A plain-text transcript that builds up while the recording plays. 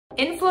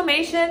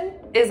Inflammation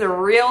is a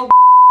real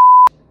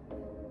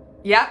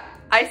Yep,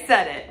 I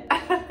said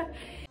it.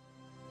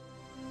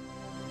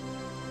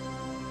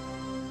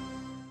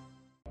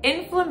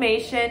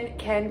 Inflammation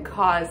can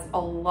cause a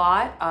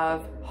lot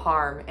of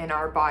harm in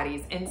our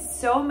bodies in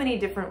so many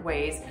different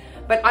ways,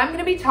 but I'm going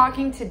to be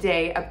talking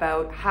today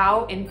about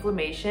how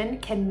inflammation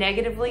can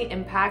negatively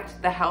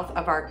impact the health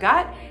of our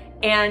gut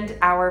and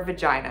our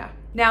vagina.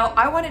 Now,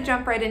 I want to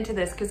jump right into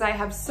this because I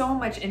have so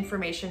much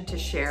information to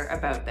share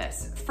about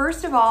this.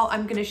 First of all,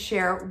 I'm going to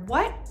share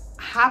what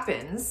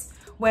happens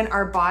when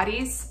our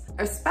bodies,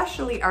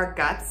 especially our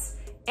guts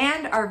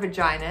and our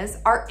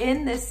vaginas, are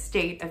in this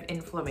state of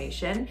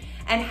inflammation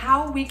and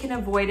how we can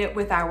avoid it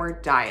with our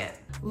diet.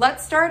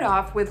 Let's start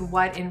off with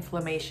what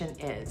inflammation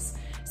is.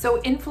 So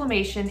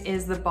inflammation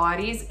is the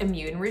body's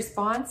immune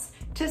response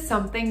to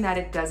something that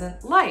it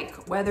doesn't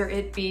like, whether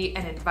it be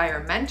an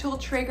environmental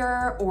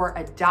trigger or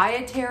a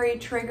dietary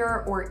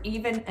trigger or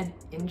even an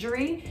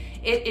injury.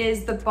 It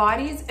is the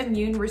body's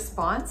immune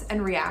response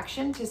and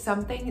reaction to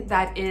something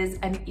that is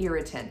an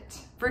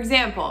irritant. For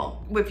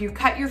example, if you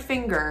cut your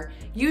finger,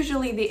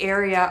 usually the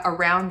area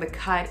around the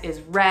cut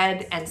is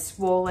red and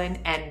swollen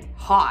and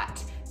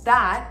hot.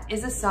 That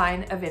is a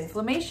sign of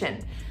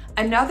inflammation.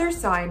 Another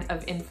sign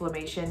of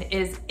inflammation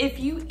is if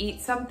you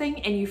eat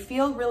something and you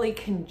feel really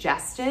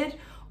congested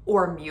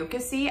or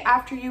mucousy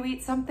after you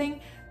eat something,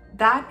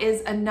 that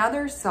is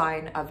another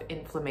sign of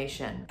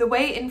inflammation. The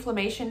way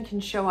inflammation can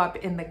show up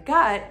in the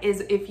gut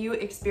is if you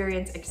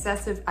experience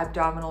excessive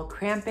abdominal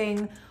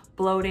cramping,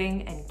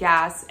 bloating and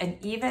gas, and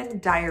even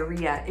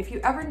diarrhea. If you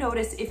ever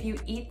notice if you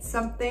eat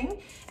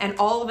something and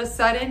all of a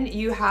sudden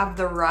you have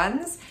the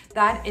runs,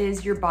 that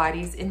is your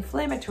body's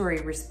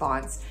inflammatory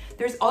response.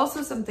 There's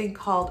also something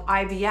called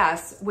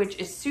IBS, which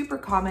is super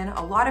common.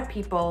 A lot of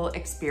people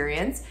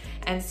experience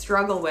and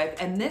struggle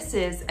with, and this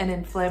is an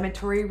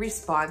inflammatory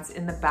response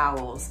in the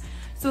bowels.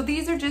 So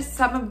these are just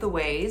some of the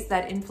ways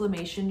that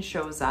inflammation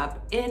shows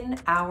up in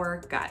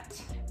our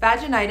gut.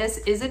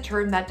 Vaginitis is a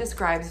term that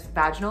describes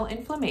vaginal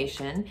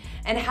inflammation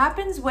and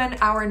happens when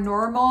our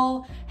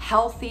normal,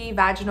 healthy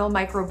vaginal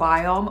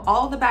microbiome,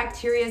 all the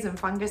bacteria and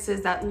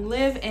funguses that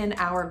live in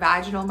our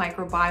vaginal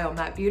microbiome,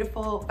 that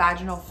beautiful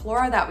vaginal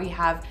flora that we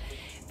have,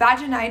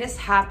 vaginitis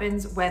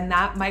happens when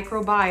that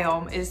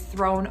microbiome is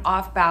thrown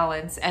off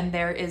balance and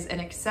there is an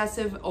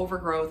excessive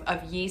overgrowth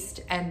of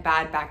yeast and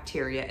bad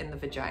bacteria in the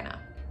vagina.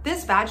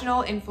 This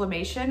vaginal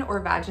inflammation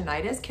or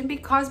vaginitis can be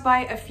caused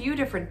by a few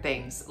different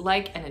things,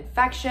 like an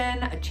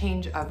infection, a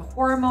change of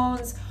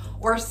hormones,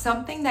 or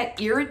something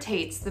that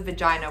irritates the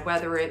vagina,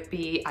 whether it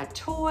be a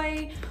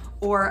toy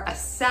or a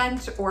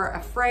scent or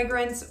a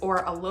fragrance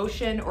or a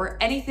lotion or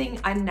anything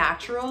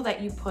unnatural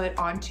that you put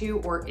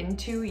onto or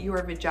into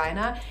your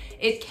vagina.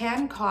 It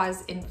can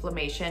cause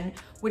inflammation,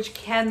 which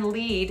can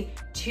lead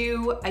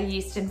to a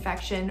yeast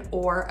infection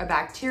or a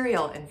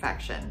bacterial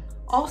infection.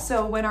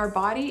 Also, when our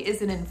body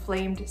is in an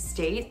inflamed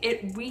state,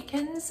 it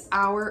weakens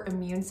our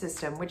immune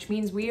system, which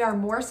means we are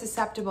more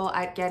susceptible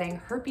at getting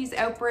herpes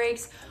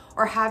outbreaks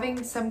or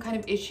having some kind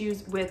of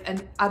issues with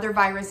other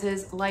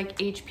viruses like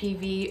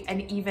HPV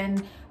and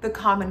even the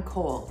common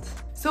cold.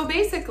 So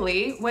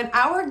basically, when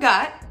our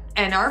gut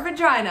and our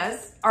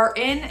vaginas are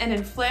in an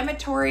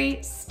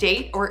inflammatory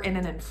state or in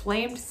an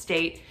inflamed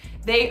state,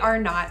 they are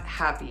not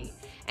happy.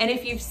 And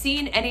if you've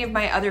seen any of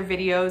my other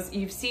videos,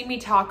 you've seen me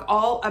talk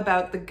all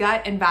about the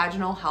gut and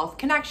vaginal health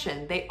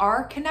connection. They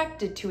are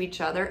connected to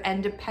each other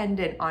and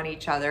dependent on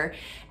each other.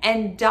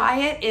 And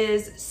diet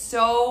is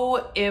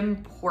so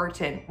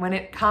important when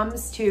it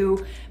comes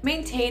to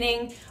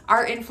maintaining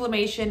our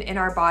inflammation in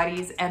our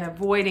bodies and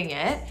avoiding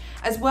it,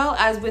 as well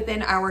as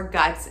within our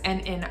guts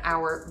and in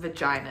our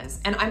vaginas.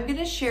 And I'm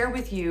gonna share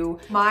with you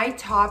my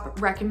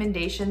top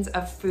recommendations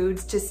of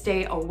foods to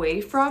stay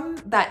away from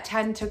that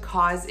tend to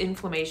cause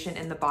inflammation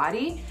in the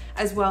body,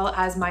 as well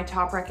as my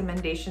top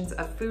recommendations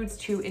of foods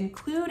to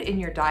include in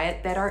your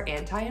diet that are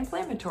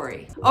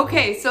anti-inflammatory.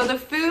 Okay, so the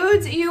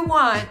foods you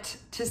want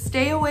to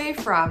stay away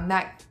from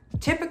that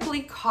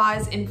typically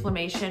cause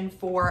inflammation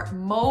for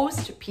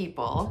most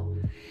people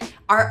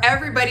are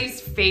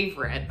everybody's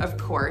favorite, of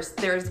course.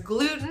 There's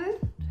gluten,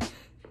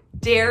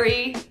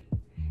 dairy,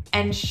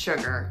 and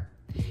sugar.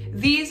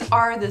 These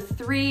are the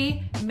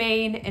three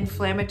main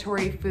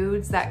inflammatory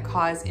foods that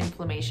cause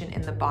inflammation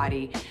in the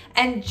body.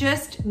 And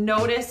just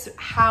notice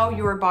how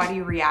your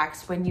body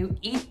reacts when you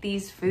eat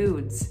these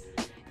foods.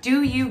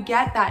 Do you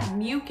get that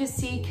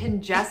mucousy,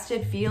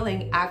 congested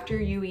feeling after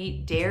you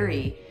eat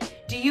dairy?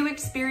 Do you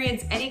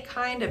experience any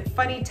kind of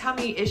funny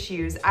tummy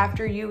issues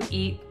after you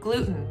eat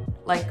gluten,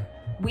 like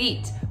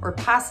wheat or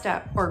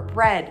pasta or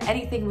bread,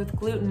 anything with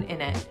gluten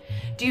in it?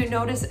 Do you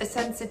notice a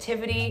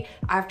sensitivity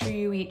after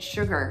you eat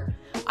sugar?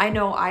 I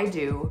know I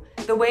do.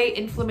 The way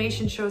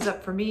inflammation shows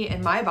up for me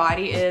in my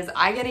body is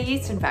I get a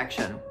yeast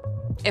infection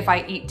if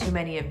I eat too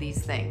many of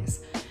these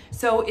things.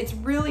 So it's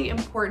really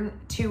important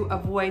to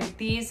avoid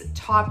these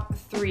top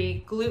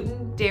 3: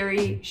 gluten,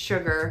 dairy,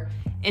 sugar,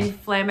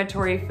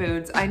 inflammatory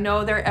foods. I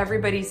know they're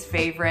everybody's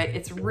favorite.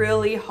 It's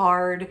really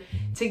hard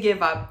to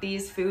give up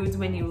these foods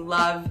when you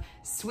love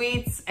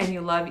sweets and you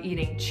love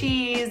eating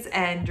cheese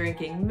and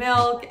drinking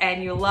milk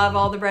and you love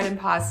all the bread and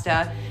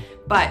pasta.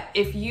 But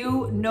if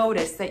you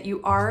notice that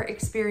you are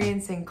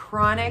experiencing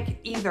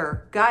chronic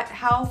either gut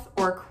health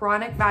or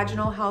chronic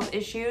vaginal health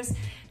issues,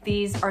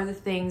 these are the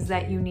things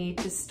that you need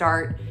to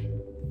start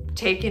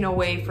taking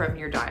away from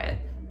your diet.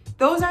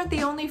 Those aren't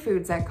the only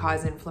foods that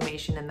cause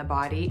inflammation in the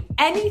body.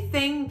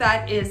 Anything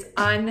that is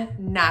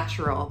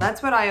unnatural,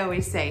 that's what I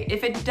always say.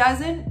 If it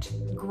doesn't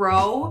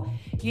grow,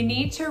 you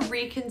need to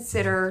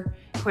reconsider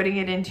putting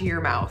it into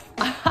your mouth.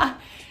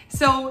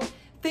 So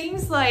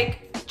things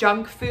like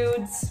junk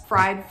foods,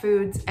 fried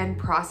foods, and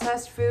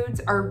processed foods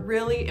are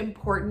really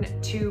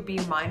important to be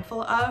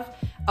mindful of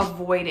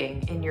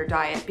avoiding in your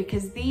diet,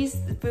 because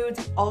these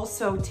foods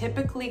also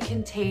typically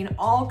contain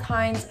all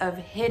kinds of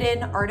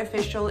hidden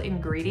artificial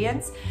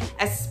ingredients,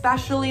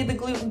 especially the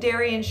gluten,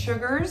 dairy, and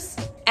sugars,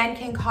 and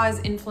can cause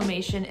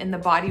inflammation in the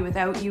body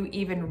without you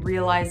even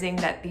realizing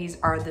that these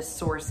are the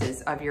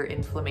sources of your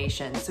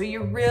inflammation. So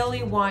you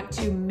really want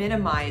to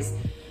minimize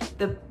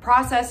the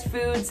processed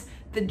foods,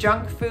 the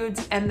junk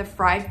foods, and the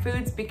fried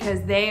foods,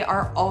 because they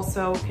are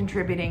also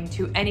contributing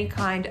to any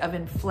kind of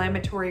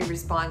inflammatory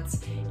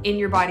response in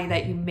your body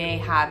that you may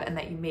have and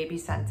that you may be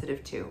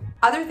sensitive to.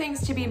 Other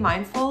things to be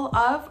mindful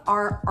of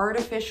are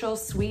artificial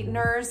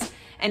sweeteners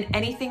and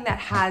anything that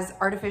has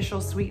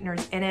artificial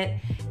sweeteners in it,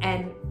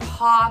 and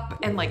pop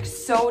and like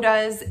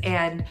sodas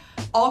and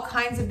all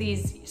kinds of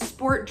these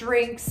sport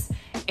drinks,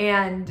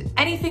 and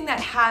anything that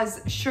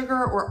has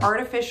sugar or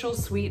artificial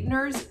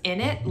sweeteners in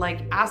it,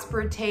 like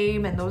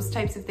aspartame and those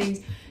types of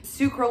things,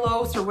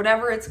 sucralose or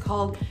whatever it's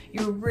called.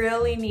 You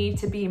really need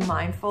to be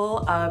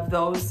mindful of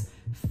those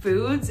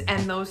foods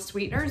and those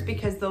sweeteners,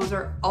 because those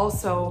are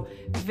also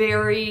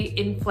very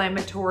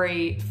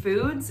inflammatory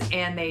foods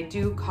and they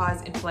do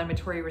cause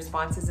inflammatory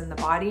responses in the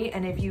body.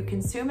 And if you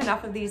consume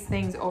enough of these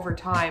things over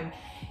time,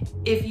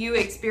 if you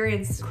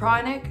experience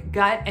chronic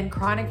gut and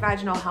chronic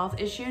vaginal health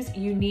issues,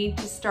 you need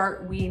to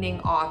start weaning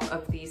off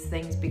of these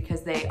things,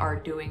 because they are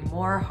doing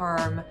more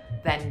harm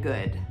than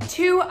good.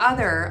 2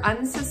 other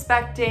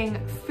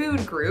unsuspecting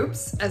food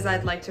groups, as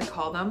I'd like to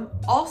call them,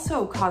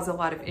 also cause a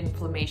lot of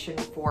inflammation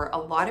for a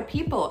lot of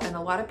people, and a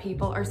lot of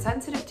people are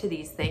sensitive to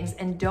these things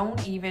and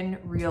don't even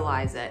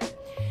realize it.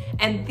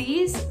 And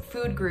these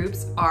food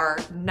groups are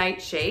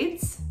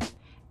nightshades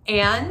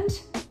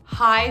and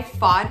high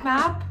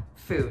FODMAP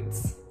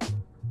foods.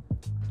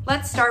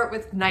 Let's start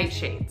with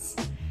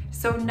nightshades.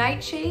 So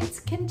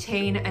nightshades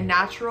contain a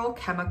natural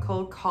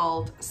chemical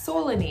called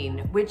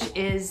solanine, which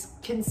is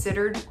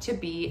considered to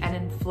be an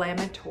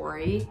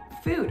inflammatory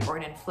food or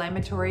an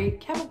inflammatory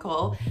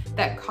chemical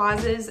that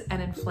causes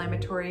an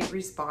inflammatory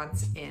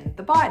response in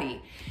the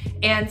body.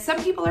 And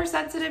some people are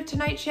sensitive to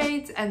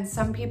nightshades and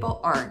some people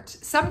aren't.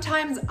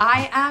 Sometimes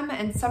I am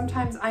and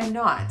sometimes I'm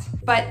not.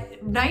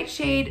 But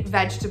nightshade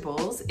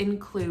vegetables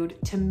include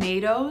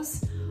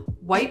tomatoes,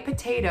 white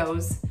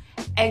potatoes,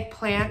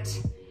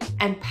 eggplant,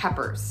 and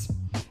peppers.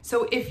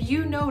 So if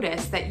you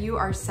notice that you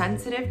are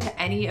sensitive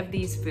to any of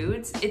these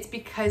foods, it's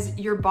because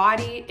your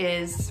body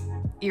is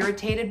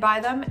irritated by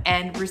them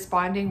and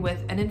responding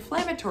with an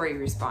inflammatory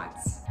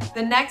response.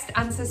 The next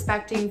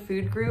unsuspecting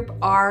food group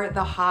are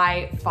the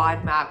high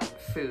FODMAP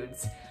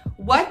foods.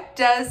 What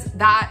does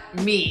that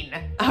mean?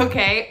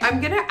 Okay,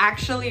 I'm gonna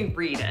actually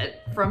read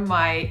it from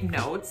my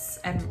notes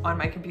and on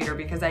my computer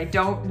because I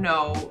don't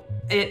know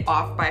it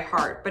off by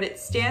heart, but it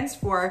stands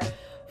for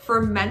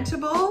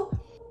fermentable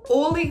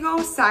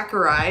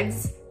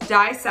oligosaccharides,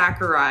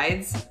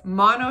 disaccharides,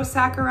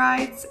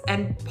 monosaccharides,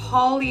 and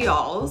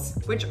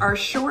polyols, which are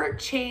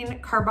short-chain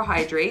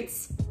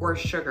carbohydrates or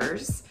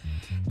sugars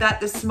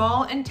that the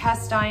small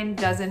intestine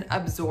doesn't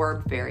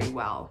absorb very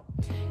well.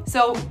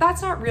 So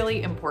that's not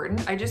really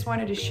important. I just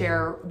wanted to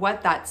share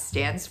what that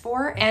stands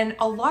for. And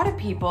a lot of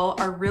people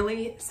are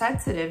really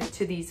sensitive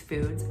to these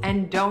foods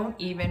and don't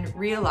even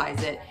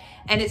realize it.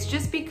 And it's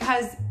just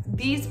because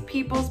these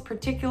people's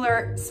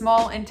particular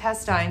small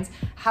intestines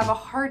have a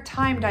hard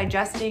time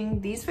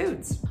digesting these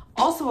foods.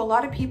 Also, a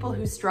lot of people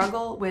who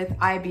struggle with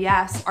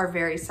IBS are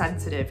very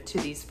sensitive to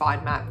these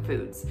FODMAP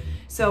foods.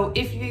 So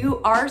if you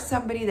are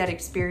somebody that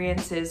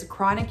experiences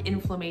chronic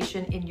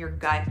inflammation in your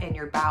gut and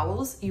your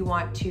bowels, you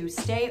want to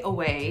stay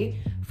away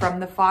from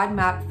the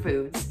FODMAP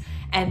foods.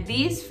 And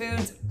these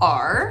foods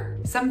are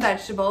some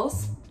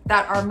vegetables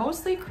that are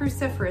mostly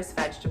cruciferous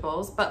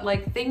vegetables, but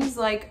like things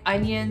like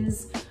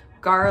onions,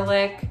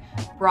 garlic,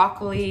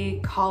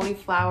 broccoli,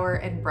 cauliflower,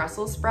 and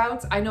Brussels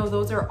sprouts. I know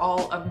those are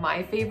all of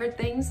my favorite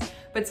things,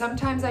 but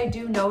sometimes I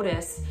do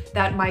notice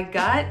that my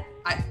gut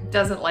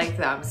doesn't like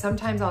them.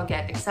 Sometimes I'll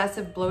get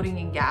excessive bloating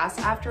and gas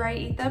after I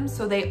eat them,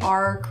 so they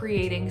are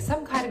creating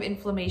some kind of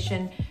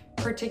inflammation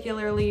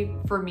particularly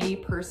for me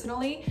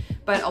personally,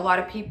 but a lot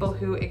of people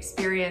who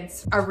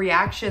experience a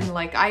reaction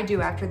like I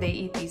do after they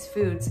eat these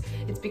foods,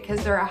 it's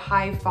because they're a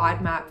high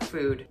FODMAP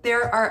food.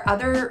 There are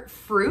other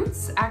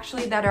fruits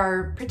actually that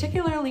are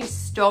particularly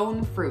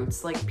stone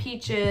fruits like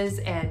peaches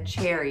and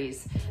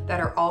cherries that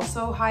are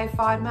also high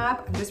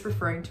FODMAP. I'm just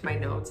referring to my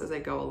notes as I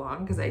go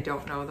along because I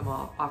don't know them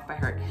all off by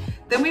heart.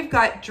 Then we've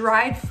got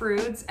dried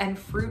fruits and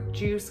fruit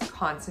juice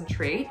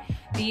concentrate.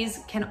 These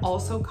can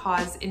also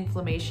cause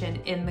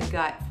inflammation in the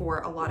gut for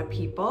a lot of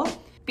people.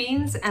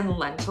 Beans and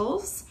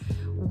lentils,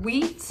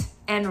 wheat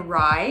and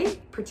rye,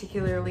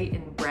 particularly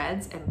in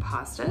breads and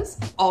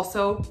pastas,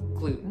 also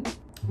gluten.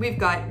 We've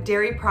got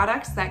dairy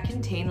products that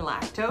contain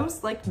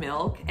lactose, like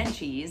milk and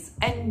cheese,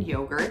 and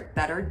yogurt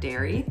that are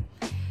dairy.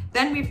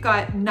 Then we've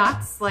got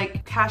nuts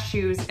like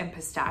cashews and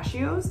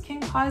pistachios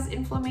can cause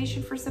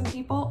inflammation for some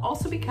people,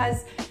 also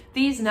because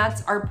these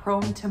nuts are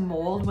prone to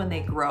mold when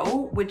they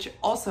grow, which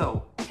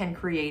also can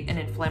create an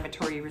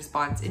inflammatory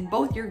response in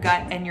both your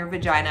gut and your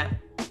vagina.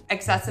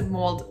 Excessive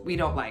mold, we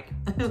don't like.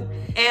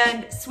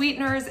 And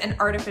sweeteners and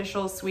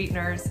artificial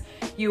sweeteners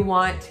you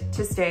want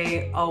to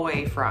stay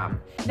away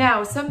from.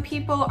 Now, some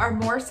people are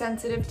more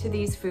sensitive to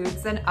these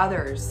foods than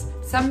others.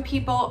 Some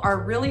people are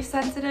really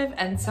sensitive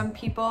and some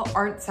people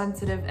aren't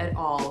sensitive at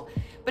all.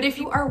 But if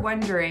you are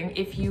wondering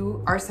if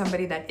you are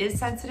somebody that is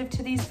sensitive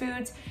to these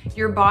foods,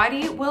 your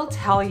body will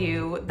tell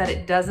you that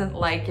it doesn't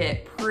like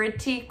it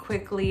pretty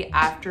quickly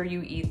after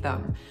you eat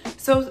them.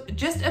 So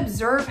just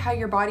observe how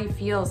your body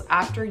feels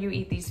after you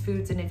eat these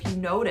foods, and if you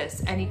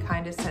notice any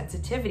kind of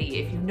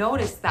sensitivity, if you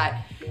notice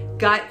that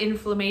gut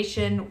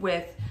inflammation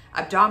with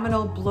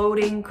abdominal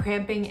bloating,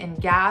 cramping,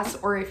 and gas,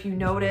 or if you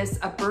notice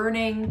a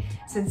burning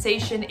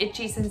sensation,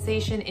 itchy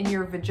sensation in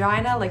your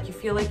vagina, like you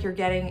feel like you're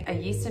getting a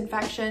yeast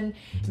infection,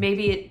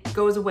 maybe it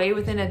goes away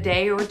within a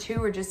day or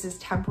two or just is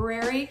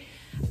temporary.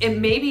 It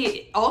may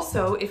be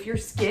also if your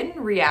skin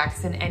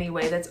reacts in any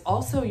way, that's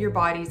also your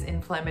body's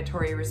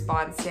inflammatory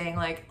response saying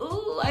like,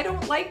 oh, I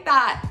don't like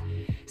that.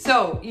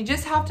 So you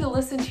just have to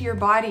listen to your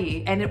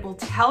body and it will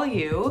tell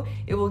you,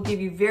 it will give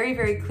you very,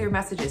 very clear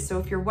messages. So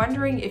if you're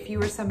wondering if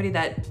you are somebody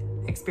that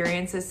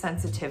experiences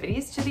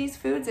sensitivities to these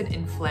foods and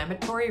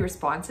inflammatory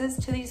responses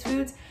to these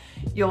foods,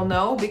 you'll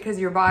know because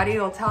your body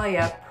will tell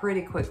you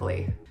pretty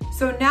quickly.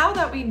 So now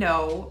that we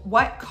know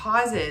what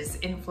causes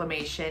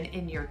inflammation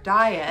in your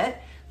diet,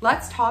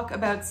 let's talk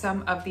about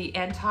some of the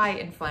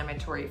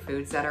anti-inflammatory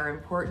foods that are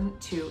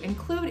important to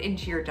include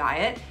into your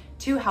diet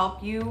to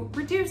help you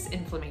reduce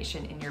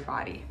inflammation in your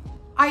body.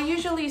 I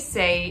usually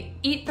say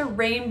eat the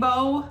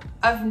rainbow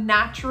of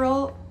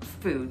natural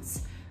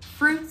foods,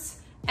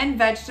 fruits and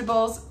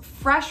vegetables,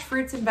 fresh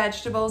fruits and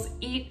vegetables,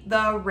 eat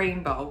the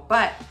rainbow.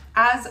 But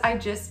as I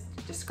just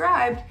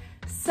described,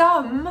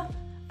 some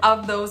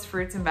of those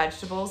fruits and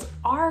vegetables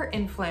are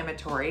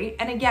inflammatory.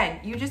 And again,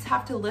 you just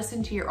have to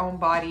listen to your own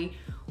body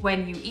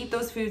when you eat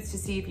those foods to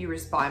see if you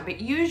respond.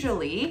 But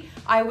usually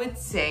I would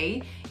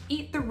say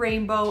eat the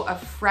rainbow of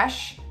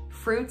fresh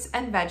fruits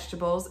and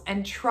vegetables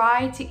and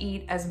try to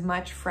eat as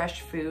much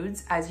fresh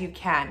foods as you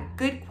can.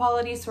 Good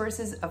quality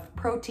sources of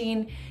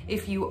protein.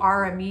 If you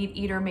are a meat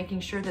eater,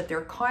 making sure that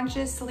they're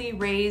consciously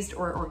raised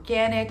or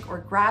organic or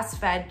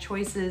grass-fed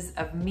choices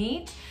of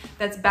meat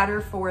that's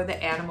better for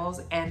the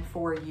animals and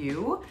for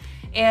you.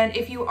 And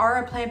if you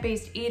are a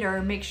plant-based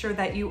eater, make sure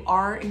that you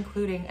are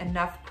including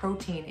enough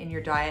protein in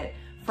your diet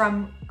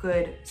from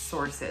good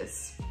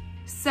sources.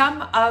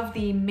 Some of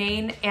the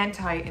main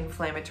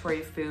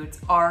anti-inflammatory foods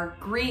are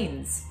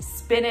greens,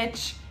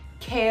 spinach,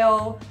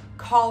 kale,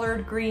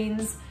 collard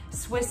greens,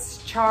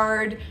 Swiss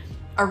chard,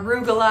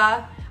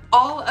 arugula,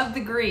 all of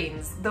the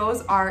greens,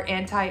 those are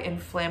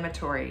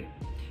anti-inflammatory.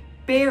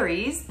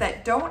 Berries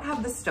that don't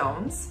have the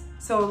stones,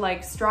 so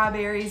like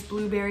strawberries,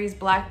 blueberries,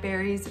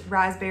 blackberries,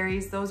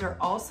 raspberries, those are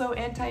also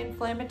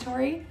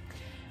anti-inflammatory.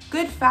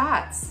 Good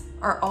fats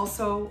are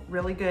also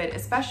really good,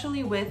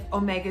 especially with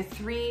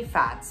omega-3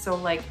 fats. So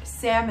like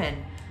salmon,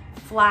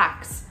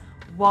 flax,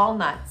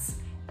 walnuts,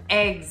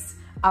 eggs,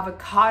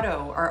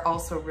 avocado are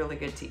also really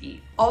good to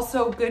eat.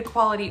 Also good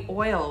quality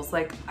oils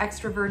like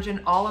extra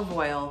virgin olive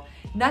oil.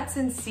 Nuts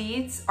and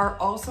seeds are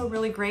also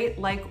really great,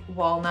 like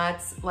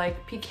walnuts,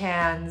 like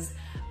pecans,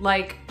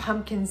 like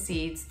pumpkin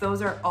seeds.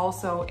 Those are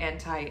also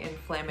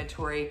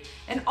anti-inflammatory.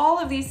 And all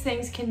of these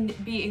things can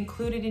be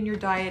included in your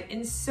diet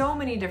in so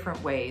many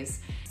different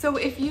ways. So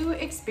if you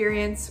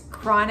experience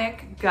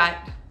chronic gut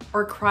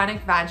or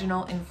chronic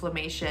vaginal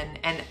inflammation,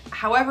 and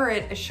however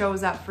it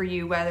shows up for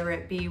you, whether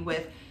it be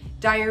with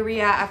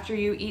diarrhea after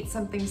you eat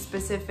something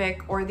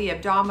specific, or the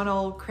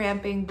abdominal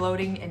cramping,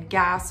 bloating, and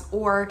gas,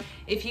 or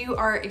if you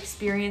are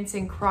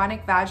experiencing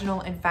chronic vaginal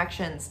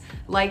infections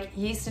like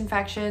yeast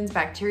infections,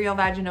 bacterial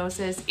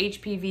vaginosis,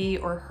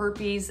 HPV, or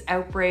herpes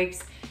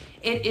outbreaks,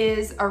 it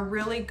is a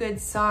really good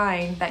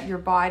sign that your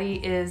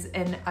body is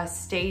in a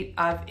state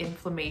of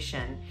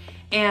inflammation.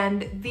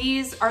 And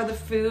these are the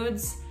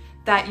foods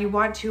that you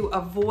want to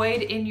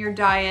avoid in your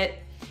diet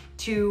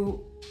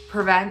to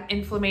prevent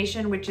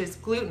inflammation, which is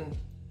gluten,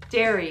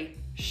 dairy,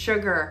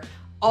 sugar,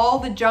 all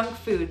the junk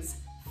foods,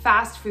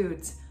 fast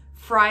foods,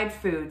 fried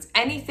foods,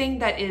 anything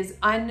that is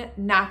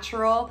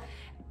unnatural,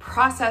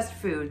 processed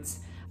foods,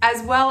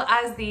 as well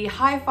as the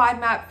high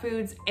FODMAP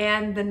foods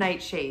and the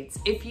nightshades.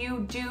 If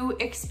you do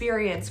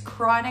experience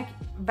chronic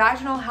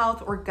vaginal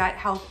health or gut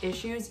health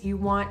issues, you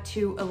want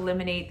to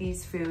eliminate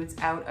these foods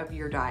out of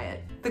your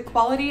diet. The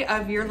quality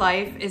of your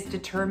life is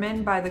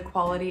determined by the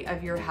quality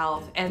of your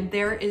health, and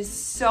there is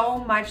so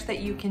much that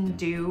you can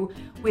do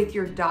with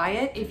your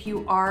diet if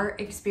you are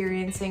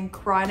experiencing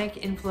chronic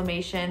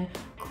inflammation,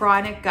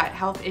 chronic gut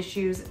health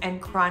issues,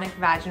 and chronic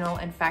vaginal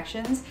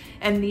infections.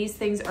 And these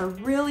things are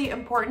really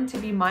important to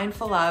be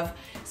mindful of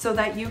so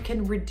that you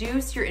can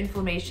reduce your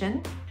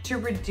inflammation to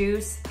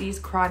reduce these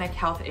chronic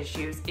health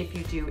issues if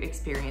you do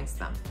experience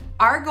them.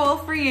 Our goal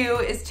for you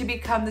is to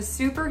become the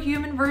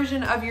superhuman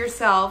version of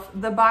yourself,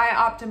 the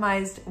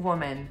bioptimized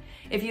woman.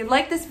 If you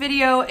like this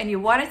video and you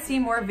want to see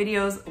more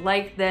videos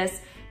like this,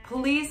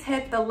 please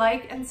hit the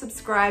like and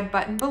subscribe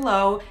button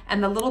below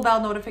and the little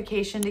bell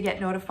notification to get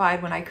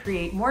notified when I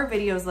create more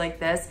videos like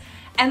this.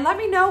 And let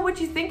me know what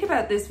you think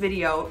about this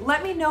video.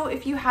 Let me know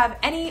if you have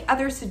any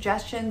other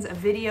suggestions of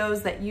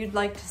videos that you'd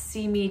like to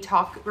see me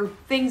talk, or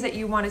things that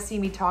you want to see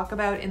me talk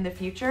about in the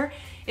future.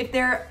 If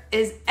there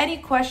is any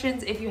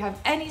questions, if you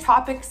have any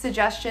topic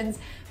suggestions,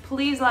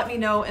 please let me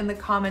know in the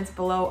comments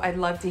below. I'd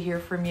love to hear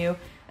from you.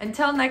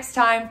 Until next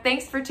time,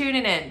 thanks for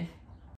tuning in.